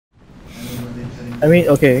I mean,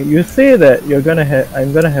 okay, you say that you're gonna have,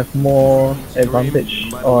 I'm gonna have more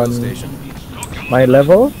advantage on my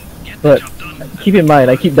level, but keep in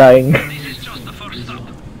mind, I keep dying.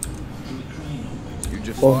 You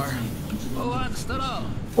Jafar?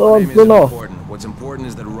 Oh, My name isn't important. What's important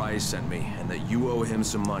is that Rise sent me, and that you owe him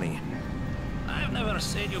some money. I've never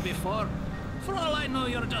seen you before. For all I know,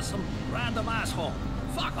 you're just some random asshole.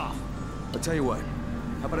 Fuck off. I'll tell you what.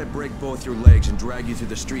 How about I break both your legs and drag you through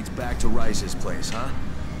the streets back to Rice's place, huh?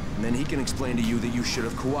 And then he can explain to you that you should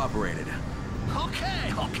have cooperated.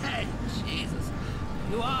 Okay, okay. Jesus.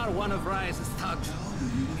 You are one of Rice's thugs.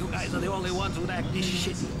 You guys are the only ones who act this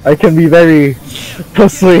shit. I can be very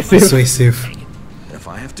persuasive. If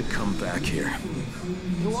I have to come back here,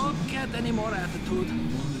 you won't get any more attitude.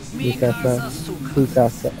 Me Just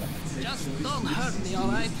don't hurt me,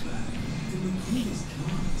 alright?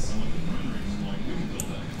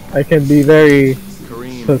 I can be very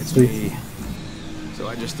Kareem, it's persuasive. me. So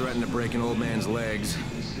I just threatened to break an old man's legs.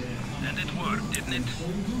 And it worked, didn't it?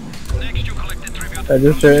 Next you collected tribute. I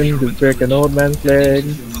just trying to break an old man's leg.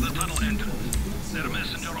 For the tunnel entrance. Their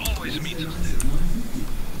messenger always meets us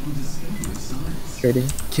there. Trading.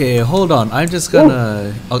 Okay, hold on. I'm just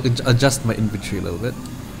gonna adjust my inventory a little bit.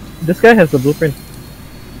 This guy has the blueprint.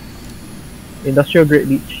 Industrial grade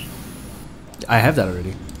leech. I have that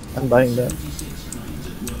already. I'm buying that.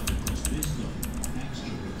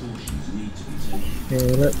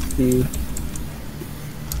 Okay, let's see.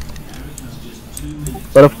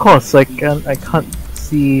 But of course, I can't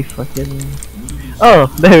see fucking. Oh,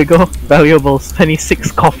 there we go. Valuables.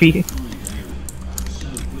 26 coffee.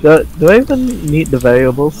 Do I even need the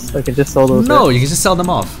variables? I can just sell those. No, you can just sell them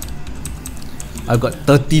off. I've got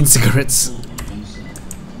 13 cigarettes.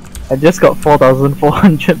 I just got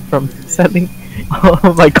 4,400 from selling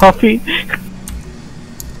my coffee.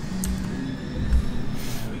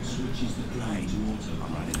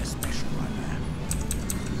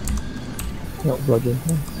 Not blogging.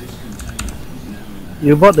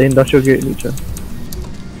 You bought the industrial grade leecher.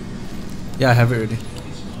 Yeah, I have it already.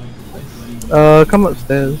 Come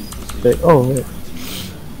upstairs. Oh wait.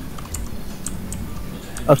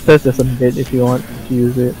 Upstairs there's a bed if you want to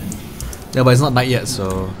use it. Yeah, but it's not night yet,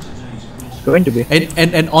 so. It's going to be.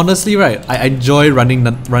 And honestly, right, I enjoy running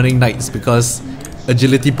nights because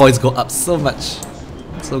agility points go up so much.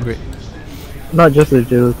 So great. Not just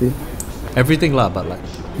agility. Everything lah, but like.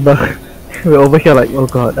 But we're over here like, oh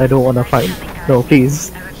god, I don't wanna fight. No,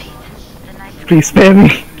 please. Please spare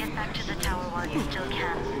me.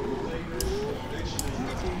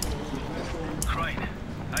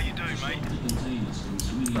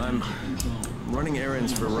 I'm running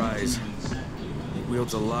errands for Rise. He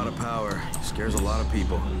wields a lot of power, scares a lot of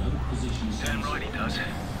people. Damn right he does.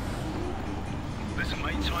 Listen,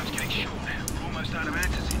 mate, time's getting short. We're almost out of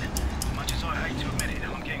answers in. As much as I hate to admit it,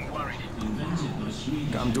 I'm getting worried.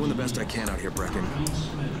 I'm doing the best I can out here, Brecken.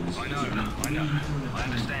 I know. I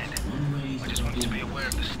understand. I just want you to be aware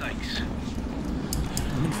of the stakes.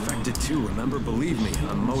 I'm infected too, remember? Believe me,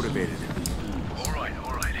 I'm motivated. Alright.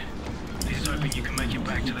 Here's hoping you can make it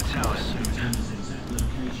back to the tower soon.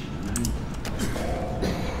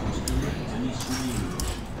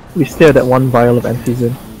 We still have that one vial of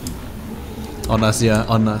antizin. On us, yeah.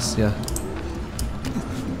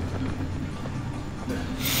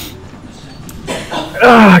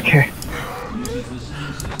 Okay.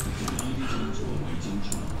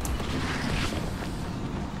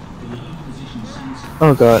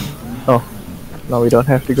 Oh god. Oh. No, we don't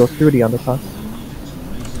have to go through the underpass.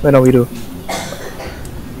 Wait, no, we do.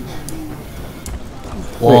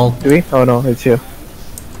 Wall. Wait, do we? Oh no, it's here.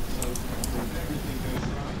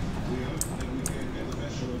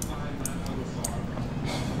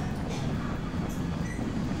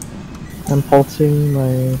 I'm pulsing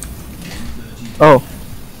my... Oh.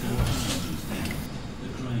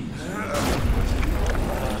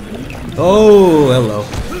 Oh, hello.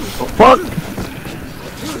 Oh, fuck!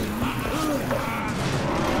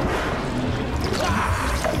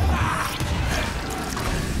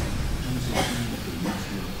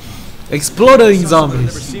 Exploding I've never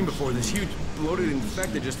zombies. seen before. This huge bloated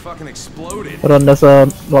infected just fucking exploded. Hold on, there's a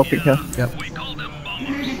lockpick here. Yep. We call them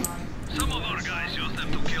bombers. Some of our guys use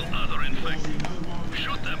them to kill other infected.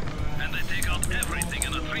 Shoot them, and they take out everything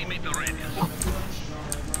in a 3-meter radius.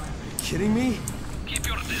 Kidding me? Keep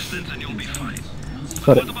your distance and you'll be fine.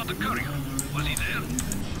 Got it. What about the courier? Was he there?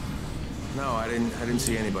 No, I didn't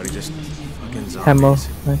see anybody. Just fucking zombies. Ammo.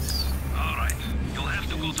 Nice. Alright. You'll have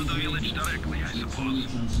to go to the village directly, I suppose.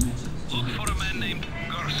 Look for a man named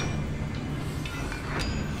Garson.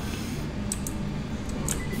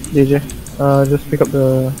 DJ, just pick up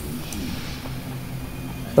the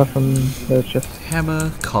Stuff from the chest.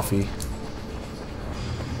 Hammer, coffee.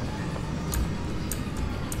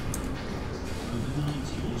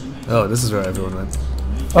 Oh, this is where everyone went.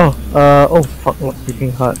 Oh fuck, not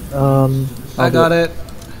freaking hard. I got it.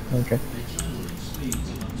 Okay.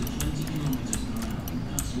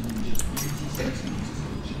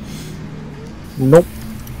 Nope.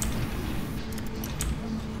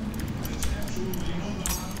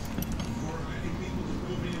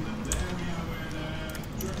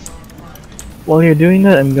 While you're doing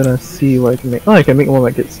that, I'm gonna see what I can make. Oh, I can make more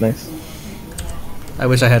medkits. Nice. I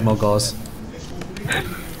wish I had more gauze.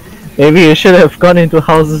 Maybe you should have gone into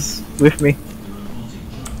houses with me.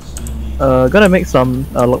 Gonna make some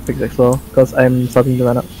lockpicks as well, because I'm starting to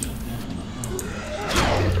run up.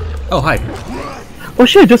 Oh, hi. Oh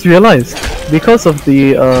shit, I just realized. Because of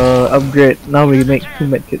the upgrade, now we make 2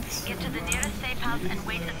 medkits. Get to the nearest safe house and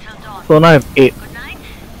wait until dawn. So now I have 8. Good night.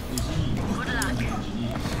 Good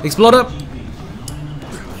luck. Exploder!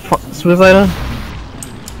 Fuck, suicider?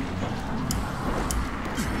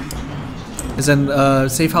 There's an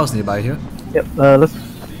safe house nearby here. Yep, let's...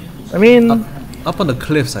 I mean... Up on the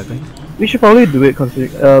cliffs, I think. We should probably do it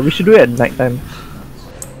considering... we should do it at night time.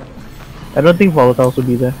 I don't think volatiles will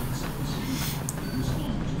be there.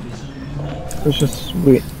 Let's just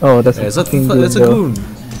wait. Oh, that's Yeah, a fucking goon. it's a goon.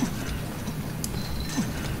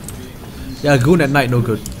 Yeah, goon at night, no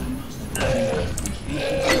good.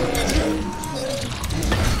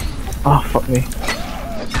 Ah, fuck me.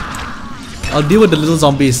 I'll deal with the little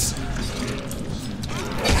zombies.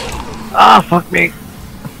 Ah, fuck me.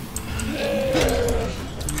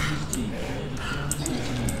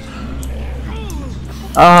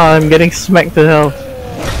 Ah, I'm getting smacked to hell.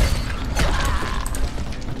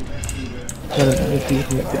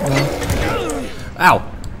 Ow!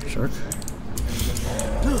 Shark.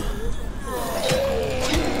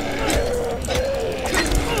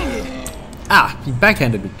 Ah! He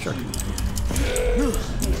backhanded me, shark.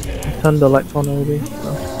 Turn the lights on already.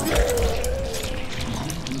 No.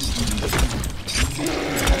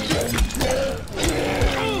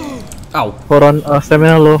 Ow! Hold on,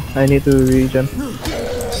 stamina low. I need to regen.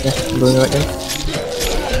 Yeah, I'm doing it right now.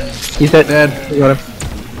 He's dead. Dead. We got him.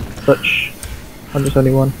 Touch.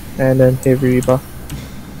 171. And then heavy rebuff.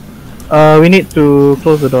 We need to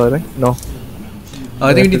close the door, I think. No.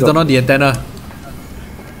 I think we need to turn on the antenna.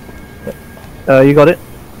 You got it?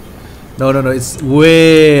 No, it's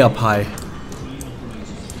way up high.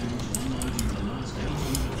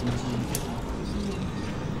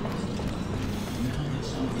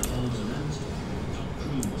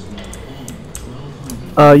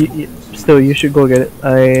 Still, you should go get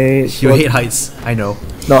it. You hate heights, I know.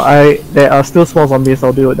 No, there are still small zombies,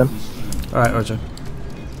 I'll deal with them. Alright, Roger.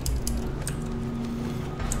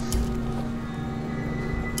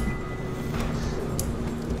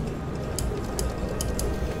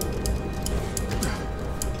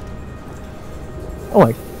 Oh,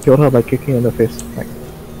 I killed her by kicking her in the face. Like,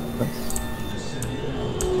 nice.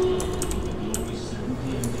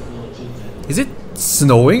 Is it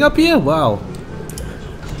snowing up here? Wow.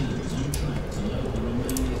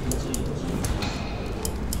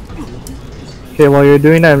 Okay, while you're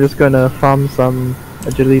doing that, I'm just gonna farm some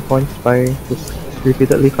agility points by just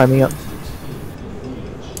repeatedly climbing up.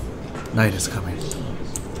 Night is coming.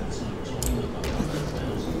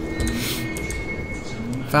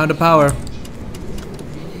 Found a power.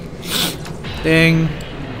 Ding.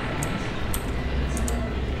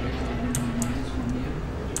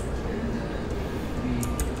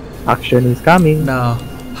 Action is coming. Now,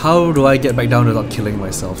 how do I get back down without killing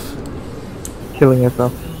myself? Killing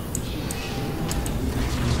yourself.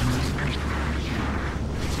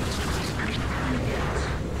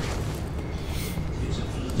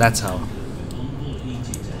 That's how.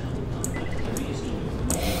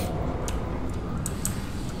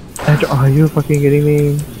 Are you fucking kidding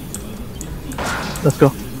me? Let's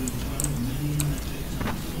go.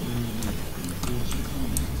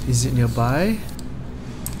 Is it nearby?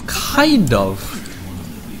 Kind of.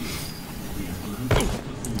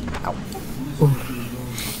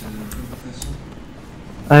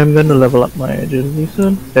 I'm gonna level up my agility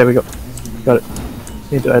soon. There we go. Got it.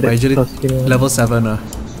 Need to add My it. agility Plus, give me one. level 7.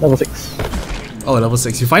 Level 6. Oh, level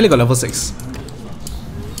 6. You finally got level 6.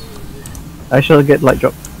 I shall get light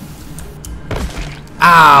drop.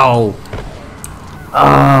 Ow!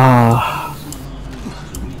 Ah.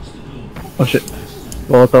 Oh shit.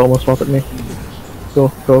 Water almost spotted me.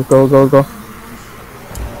 Go, go, go, go, go.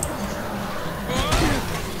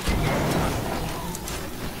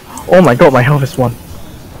 Oh my god, my health is 1.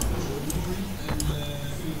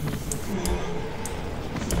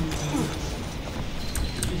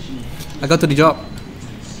 I got to the job.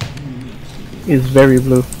 is very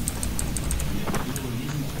blue.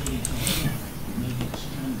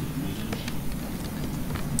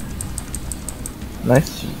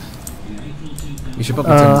 Nice. You should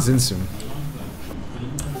probably turn this in soon.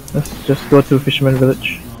 Let's just go to Fisherman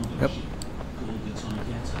Village. Yep.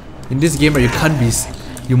 In this game,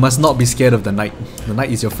 you must not be scared of the knight. The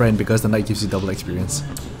knight is your friend because the knight gives you double experience.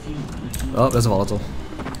 Oh, there's a volatile.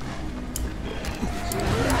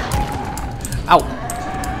 Ow!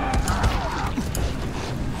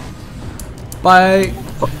 Bye!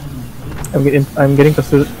 I'm getting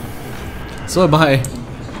pursued. So am I.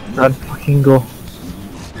 Run, fucking go.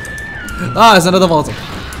 Ah, it's another volatile.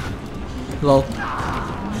 Lol.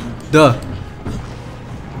 Duh.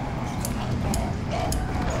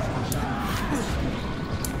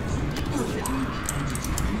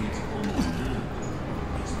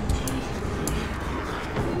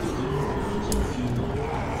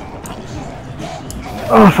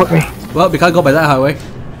 Oh, fuck me. Well, we can't go by that highway.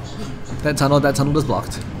 That tunnel is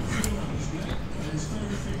blocked.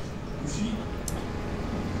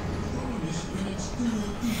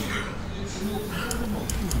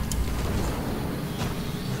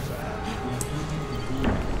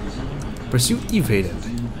 Pursuit evaded.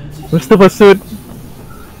 We're still pursued.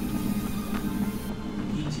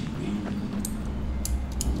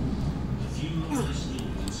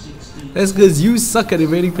 That's because you suck at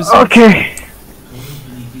evading pursuit. Okay.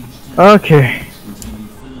 Okay.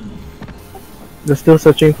 They're still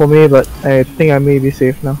searching for me, but I think I may be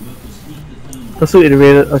safe now. Pursuit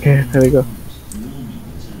evaded. Okay, there we go.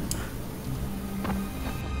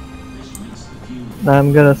 Now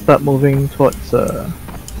I'm gonna start moving towards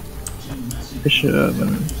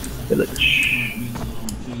Fisherman Village.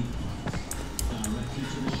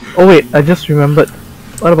 Oh wait, I just remembered.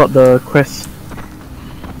 What about the quest?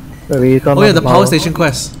 Where we turn Oh yeah, on the power station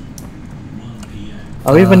quest.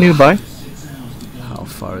 Are we even nearby? How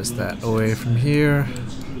far is that away from here?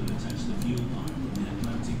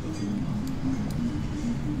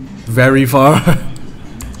 Very far.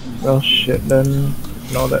 Oh shit, then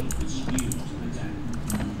know that.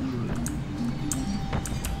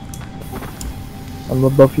 I'm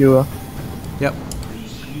above you. Yep.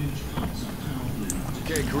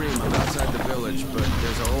 Okay, Kareem, I'm outside the village, but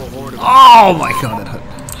there's a whole horde of... Oh my god, that hurt.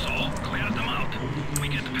 So, clear them out. We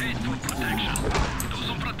get paid for protection. Do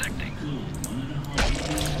some protecting.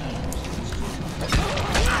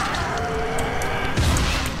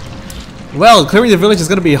 Well, clearing the village is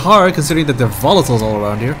gonna be hard considering that there are volatiles all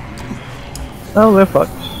around here. Oh, we're fucked.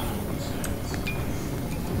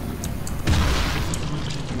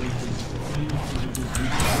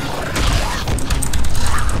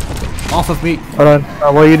 Off of me. Hold on.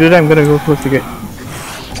 While you do that, I'm gonna go close the gate.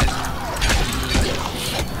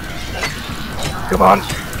 Come on.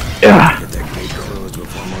 Yeah. Get that gate closed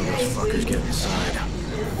before one of those fuckers get inside.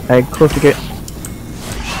 I close the gate.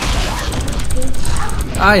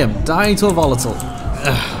 I am dying to a volatile.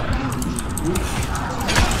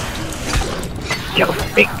 Get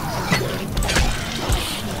off me.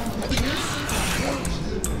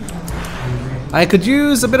 I could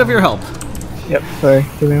use a bit of your help. Yep, sorry.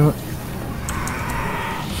 Give me a moment.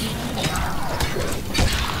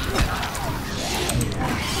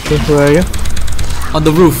 Okay, where are you? On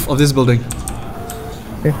the roof of this building.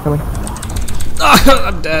 Okay, coming.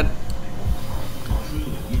 I'm dead.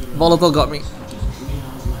 Volatile got me.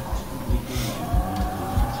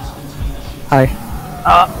 Hi.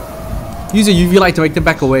 Use your UV light to make them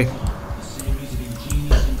back away.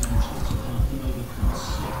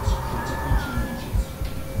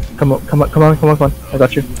 Come on, come on, come on, come on, come on. I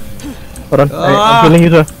got you. Hold on. I'm healing you,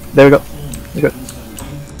 sir. There we go. You're good.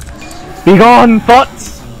 Be gone,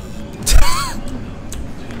 thoughts!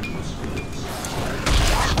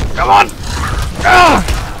 Come on!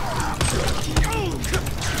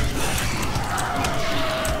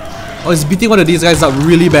 Oh, he's beating one of these guys up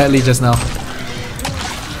really badly just now.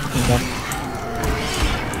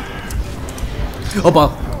 Oh, wow.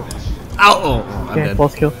 Ow! Oh, I'm Okay, dead.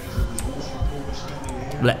 false kill.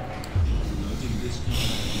 Bleh.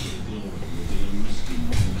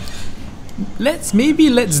 Let's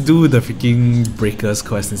do the freaking breakers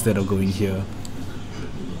quest instead of going here.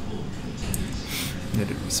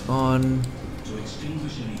 Let it respawn.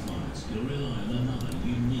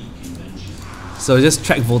 So just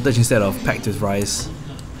track voltage instead of packed with rise.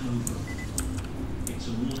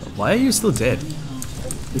 Why are you still dead?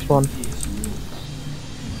 This one.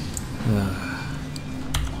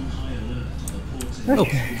 Oh,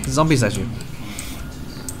 zombies at you.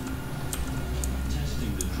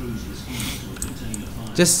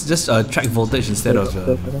 Just track voltage instead of.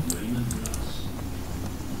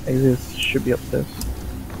 Exit should be upstairs.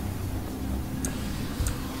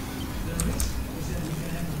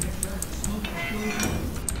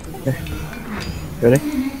 Ready?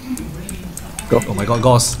 Go. Oh my god,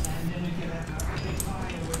 Gauss.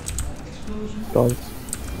 Go.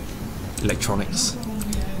 Electronics.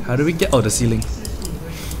 How do we get... Oh, the ceiling.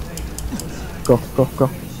 Go.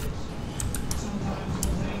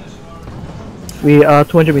 We are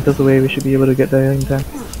 200 meters away, we should be able to get there in time.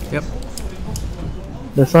 Yep.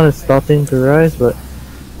 The sun is starting to rise, but...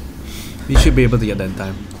 We should be able to get there in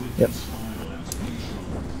time. Yep.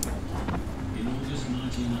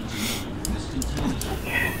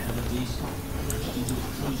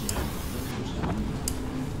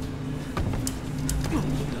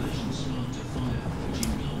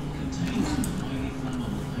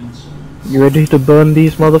 You ready to burn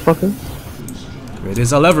these motherfuckers? Ready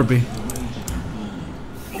as I'll ever be.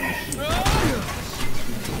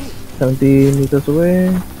 70 meters away.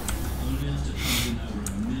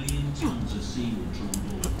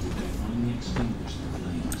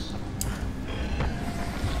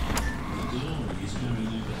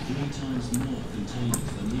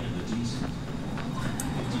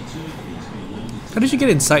 How did you get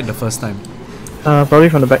inside the first time? Probably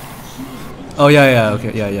from the back. Oh yeah,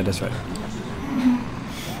 okay, yeah, that's right.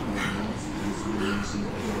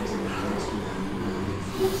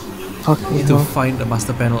 Fuck, Need to find the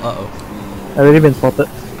master panel. Uh-oh. I've already been spotted.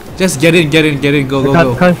 Just get in, go.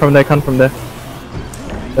 Come from there.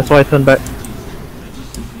 That's why I turned back.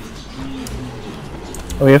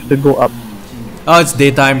 Oh, we have to go up. Oh, it's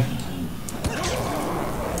daytime.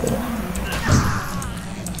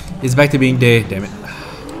 It's back to being day, damn it.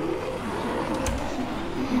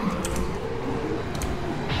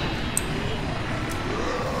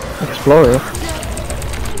 Explorer.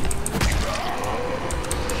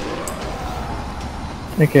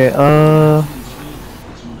 Okay, I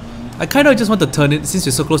kind of just want to turn it, since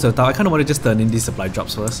we're so close to the tower, I kind of want to just turn in these supply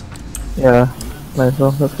drops first. yeah, might as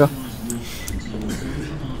well, let's go.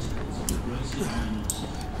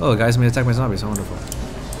 Oh, guys, may attack my zombies, wonderful.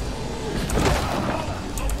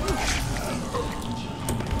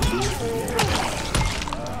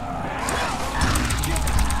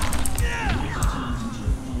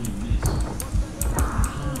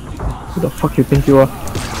 Who the fuck you think you are?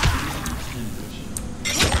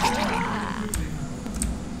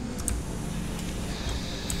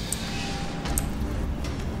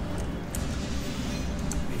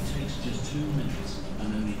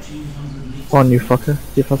 On you fucker,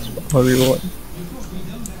 give us a reward.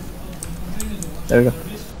 There we go.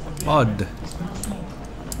 Odd.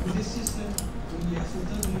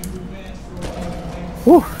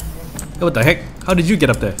 Whew. Hey, what the heck? How did you get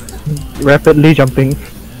up there? Rapidly jumping.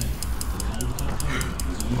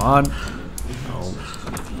 Come on.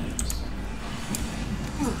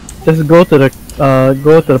 Just go to the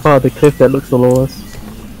part of the cliff that looks the lowest.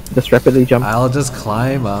 Just rapidly jump. I'll just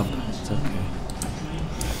climb up. It's okay.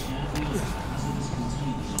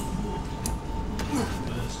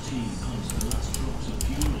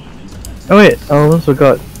 Oh wait, I almost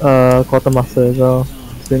forgot Quartermaster as well.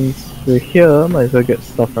 Since we're here, might as well get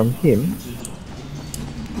stuff from him.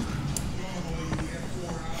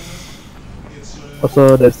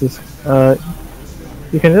 Also, there's this.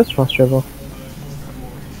 You can just fast travel.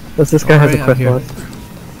 This guy has a quest for us.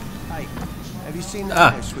 Hey, have you seen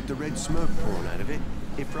that house with the red smoke pouring out of it?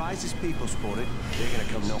 If Rise's people spot it, they're gonna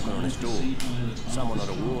come knocking on his door. Someone ought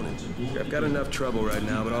to warn him. I've got enough trouble right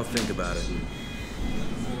now, but I'll think about it.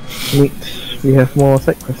 Neat. We have more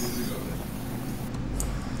side quests.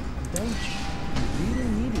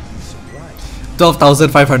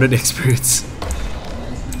 12,500 experience.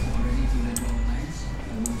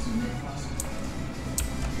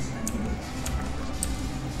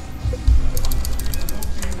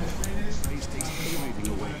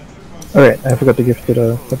 Alright, I forgot to give to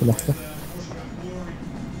the Quartermaster.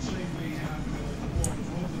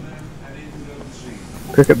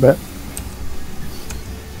 Cricket bat.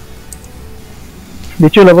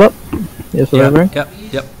 Did you level up? Yes, right?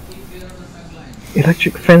 Yep.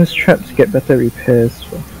 Electric fence traps get better repairs.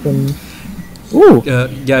 Ooh!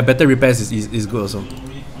 Yeah, better repairs is good also.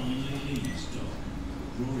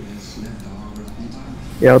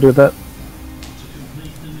 Yeah, I'll do that.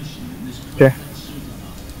 Okay.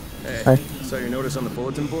 Hey, Hi. saw your notice on the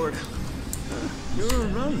bulletin board? You're a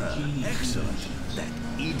runner. Excellent. That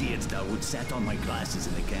idiot Dawood sat on my glasses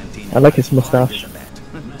in the canteen. I like his mustache.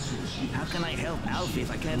 How can I help Alfie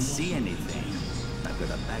if I can't see anything? I've got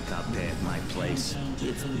a backup there at my place.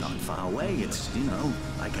 It's not far away. It's, you know,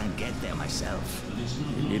 I can't get there myself.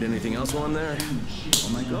 You need anything else on there? Oh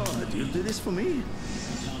my god, you'll do this for me?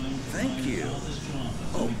 Thank you.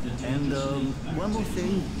 Oh, and one more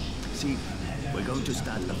thing. see, we're going to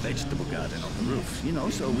start a vegetable garden on the roof, you know,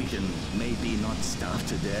 so we can maybe not starve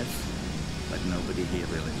to death. But nobody here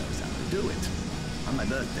really knows how to do it. On my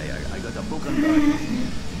birthday, I got a book on gardening.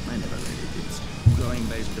 I never really did. Growing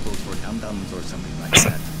vegetables for dum-dums or something like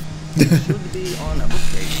that. It should be on a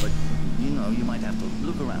bookcase, but, you know, you might have to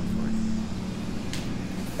look around for it.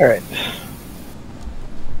 Alright.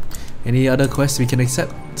 Any other quests we can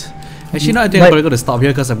accept? Actually, no, I think I'm gonna stop here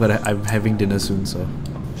because I'm having dinner soon. So,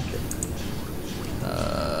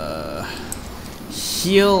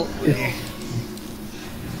 heal.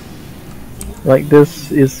 Like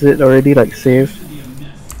this, is it already like saved?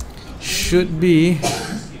 Should be.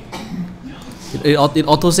 It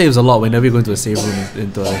auto saves a lot whenever you go into a save room,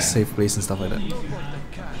 into a safe place and stuff like that.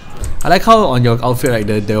 I like how on your outfit,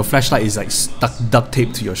 like the flashlight is like stuck duct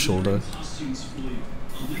taped to your shoulder.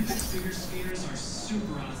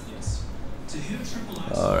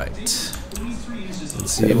 Alright.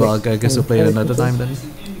 Let's see. Well, I guess we'll play it another time then.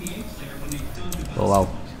 Oh wow.